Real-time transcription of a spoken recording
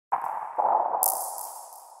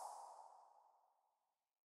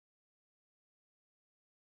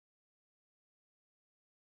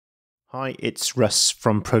Hi, it's Russ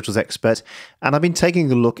from Pro Tools Expert, and I've been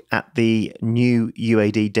taking a look at the new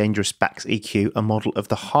UAD Dangerous Bax EQ, a model of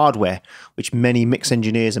the hardware which many mix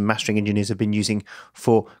engineers and mastering engineers have been using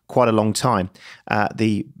for quite a long time.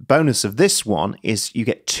 The bonus of this one is you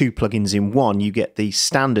get two plugins in one. You get the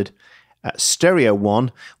standard stereo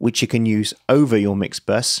one, which you can use over your mix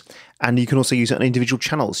bus, and you can also use it on individual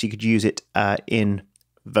channels. You could use it in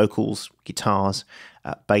vocals, guitars,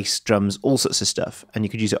 bass, drums, all sorts of stuff, and you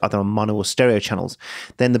could use it either on mono or stereo channels.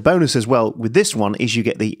 Then the bonus as well with this one is you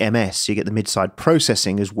get the MS, you get the mid-side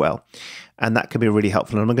processing as well, and that can be really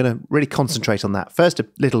helpful, and I'm going to really concentrate on that. First, a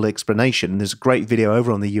little explanation. There's a great video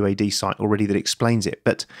over on the UAD site already that explains it,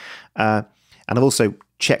 but and I've also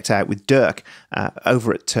checked out with Dirk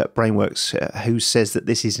over at Brainworks, who says that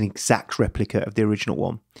this is an exact replica of the original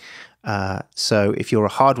one. So if you're a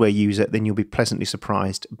hardware user, then you'll be pleasantly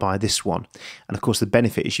surprised by this one. And of course, the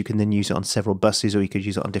benefit is you can then use it on several buses, or you could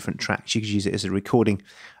use it on different tracks. You could use it as a recording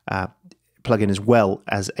plugin as well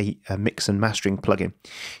as a mix and mastering plugin.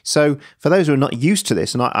 So for those who are not used to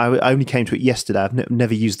this, and I only came to it yesterday, I've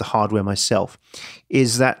never used the hardware myself,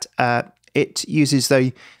 is that it uses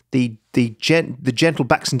the gentle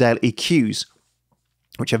Baxendale EQs,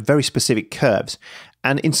 which have very specific curves.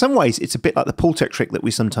 And in some ways, it's a bit like the Pultec trick that we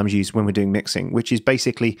sometimes use when we're doing mixing, which is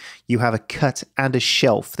basically you have a cut and a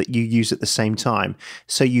shelf that you use at the same time.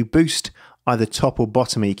 So you boost either top or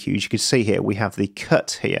bottom EQs. You can see here, we have the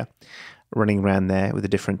cut here running around there with the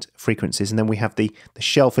different frequencies. And then we have the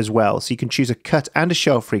shelf as well. So you can choose a cut and a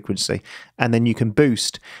shelf frequency, and then you can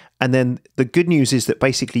boost. And then the good news is that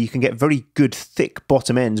basically you can get very good thick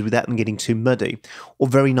bottom ends without them getting too muddy, or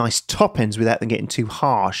very nice top ends without them getting too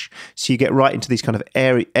harsh. So you get right into these kind of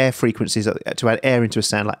air frequencies to add air into a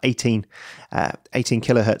sound, like 18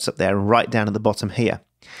 kilohertz up there and right down at the bottom here.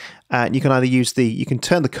 And you can either use you can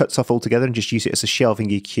turn the cuts off altogether and just use it as a shelving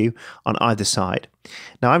EQ on either side.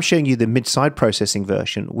 Now I'm showing you the mid-side processing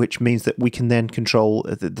version, which means that we can then control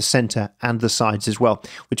the center and the sides as well,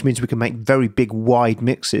 which means we can make very big wide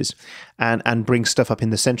mixes and bring stuff up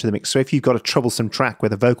in the center of the mix. So if you've got a troublesome track where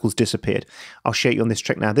the vocals disappeared, I'll show you on this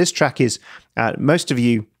track now. This track is, most of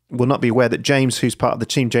you will not be aware that James, who's part of the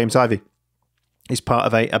team, James Ivy, is part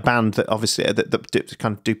of a band that obviously that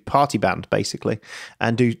kind of do party band basically,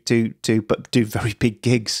 and do very big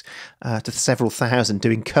gigs to several thousand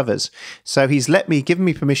doing covers. So he's given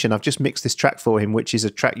me permission. I've just mixed this track for him, which is a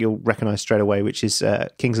track you'll recognise straight away, which is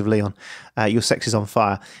Kings of Leon, Your Sex Is on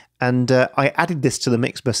Fire. And I added this to the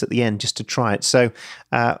mix bus at the end just to try it. So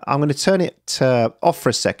I'm going to turn it off for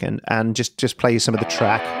a second and just play you some of the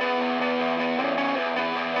track,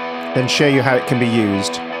 then show you how it can be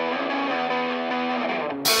used.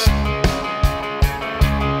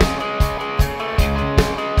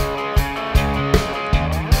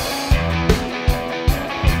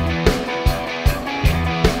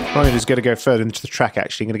 I'm just going to go further into the track,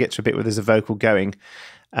 actually. I'm going to get to a bit where there's a vocal going,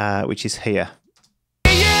 which is here.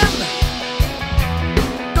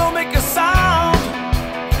 Don't make a sound.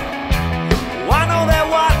 I know they're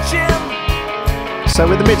watching. So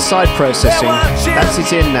with the mid-side processing, that's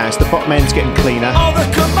it in now. So the bottom end's getting cleaner. All the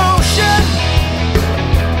commotion,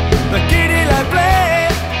 the giddy like play.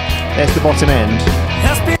 There's the bottom end.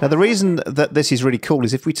 Now the reason that this is really cool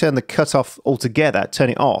is if we turn the cut off altogether, turn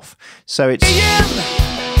it off, so it's...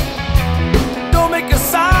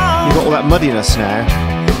 You've got all that muddiness now.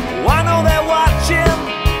 I know they're watching.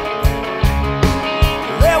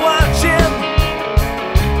 They're watching.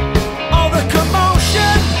 All the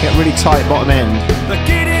commotion. Get really tight bottom end. The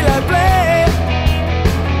giddy like play.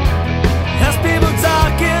 As people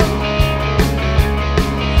talking.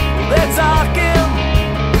 They're talking.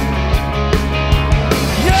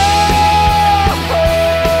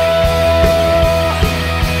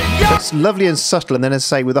 It's lovely and subtle, and then as I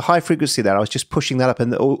say, with the high frequency there, I was just pushing that up,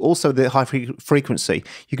 and also the high frequency,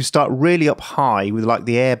 you can start really up high with like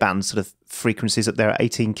the airband sort of frequencies up there at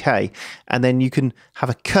 18K, and then you can have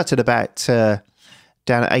a cut at about down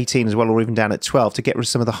at 18 as well, or even down at 12 to get rid of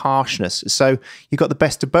some of the harshness. So you've got the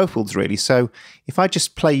best of both worlds really. So if I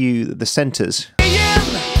just play you the centers, you can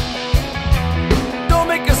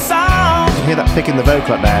hear that pick in the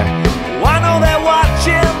vocal up there. I know they're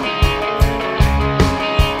watching.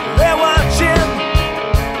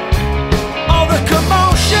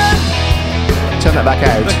 Turn that back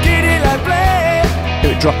out. Do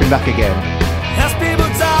it dropping back again.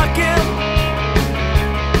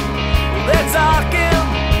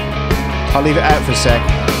 I'll leave it out for a sec.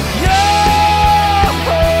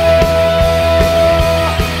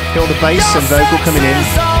 Feel the bass and vocal coming in.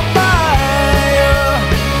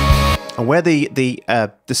 And where the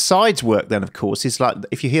sides work then, of course, is like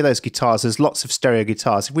if you hear those guitars, there's lots of stereo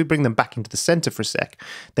guitars. If we bring them back into the center for a sec,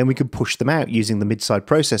 then we can push them out using the mid-side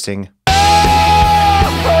processing.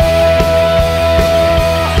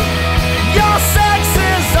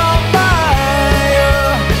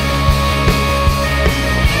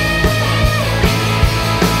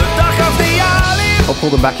 I'll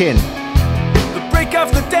pull them back in. The break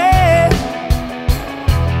of the day,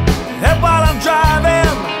 and while I'm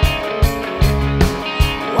driving,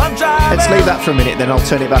 let's leave that for a minute, then I'll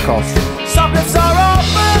turn it back off. Some lips are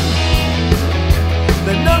open,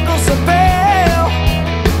 the knuckles are pale.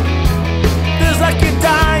 Feels like you're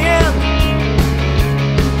dying,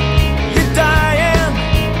 you're dying.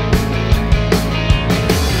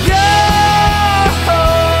 Yeah.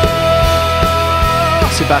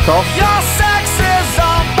 Sit back off. Your sex is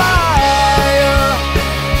on fire.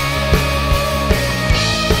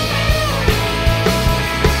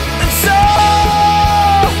 And so,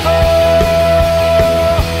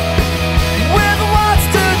 with what's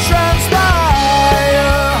to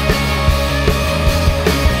transpire,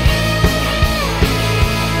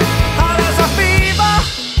 hot as a fever,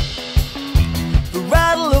 the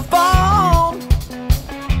rattle of bone.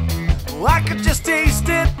 Oh, I could just taste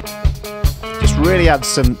it. Really adds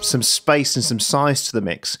some space and some size to the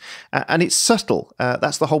mix, and it's subtle.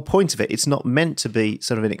 That's the whole point of it. It's not meant to be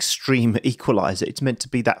sort of an extreme equalizer. It's meant to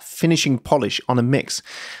be that finishing polish on a mix.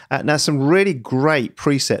 Now, some really great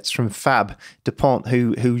presets from Fab DuPont,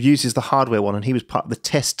 who uses the hardware one, and he was part of the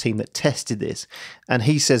test team that tested this. And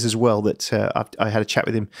he says as well that I had a chat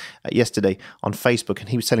with him yesterday on Facebook, and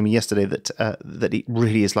he was telling me yesterday that that it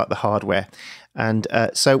really is like the hardware. And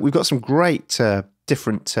so we've got some great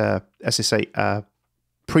different, as I say,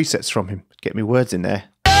 presets from him. Get me words in there.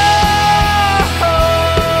 Your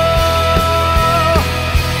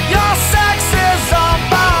sex is on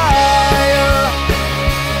fire.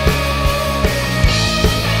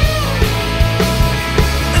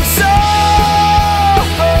 And so,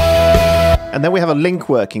 and then we have a link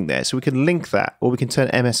working there, so we can link that, or we can turn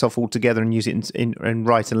MS off altogether and use it in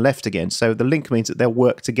right and left again. So the link means that they'll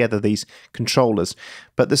work together, these controllers.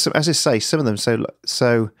 But there's some, as I say, some of them. So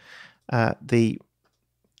the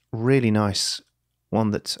really nice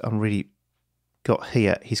one that I'm really got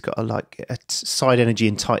here, he's got a side energy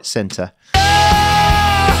in tight center.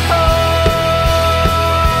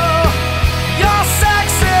 your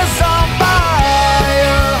sex is on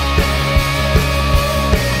fire.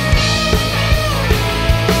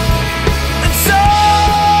 And so,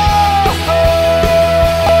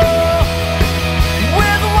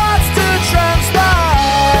 with what's to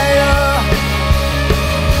transpire,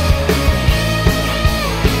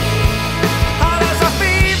 hot as a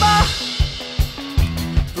fever,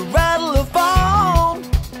 the rattle of bone.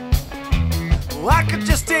 Oh, I could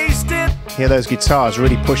just taste it, Hear those guitars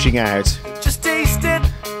really pushing out. just taste it.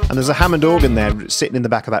 And there's a Hammond organ there sitting in the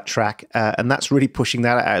back of that track, and that's really pushing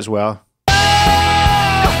that out as well.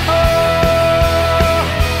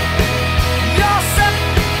 Your sex.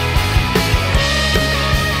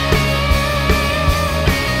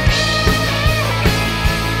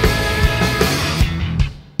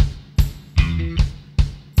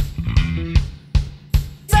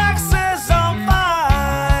 Sex is on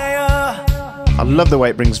fire. I love the way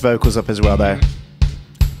it brings vocals up as well there.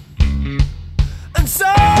 And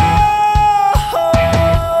so,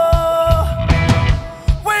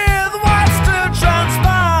 with what's to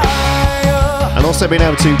transpire, And also being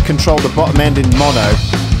able to control the bottom end in mono,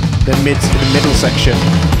 the middle section.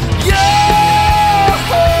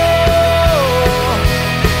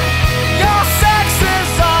 your sex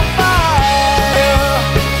is on fire.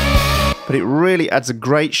 But it really adds a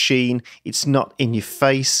great sheen. It's not in your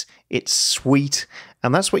face. It's sweet.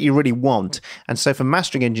 And that's what you really want. And so for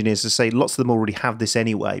mastering engineers, to say lots of them already have this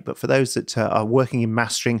anyway, but for those that are working in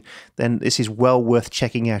mastering, then this is well worth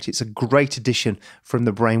checking out. It's a great addition from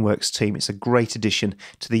the Brainworks team. It's a great addition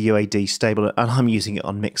to the UAD stable, and I'm using it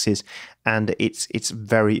on mixes, and it's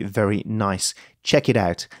very, very nice. Check it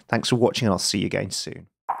out. Thanks for watching, and I'll see you again soon.